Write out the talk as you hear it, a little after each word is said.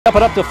Up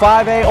it up to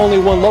 5A, only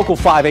one local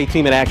 5A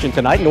team in action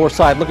tonight.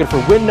 Northside looking for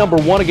win number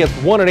 1 against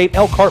 1-8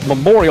 Elkhart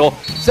Memorial.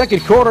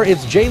 Second quarter,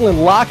 it's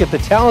Jalen Lockett, the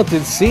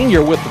talented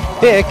senior, with the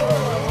pick.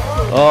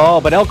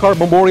 Oh, but Elkhart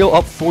Memorial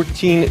up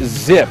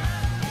 14-zip.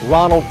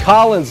 Ronald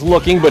Collins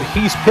looking, but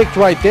he's picked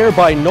right there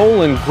by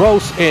Nolan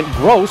Gross, and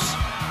Gross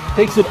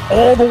takes it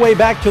all the way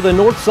back to the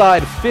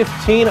Northside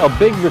 15. A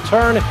big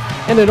return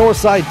into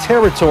Northside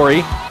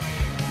territory.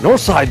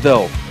 Northside,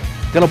 though,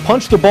 going to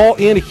punch the ball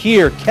in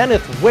here.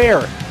 Kenneth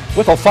Ware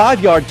with a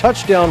 5-yard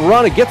touchdown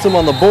run. It gets them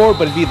on the board,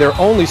 but it'd be their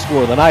only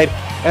score of the night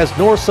as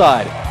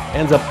Northside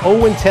ends up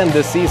 0-10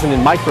 this season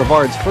in Mike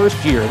Brevard's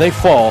first year. They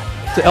fall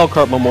to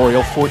Elkhart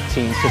Memorial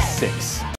 14-6.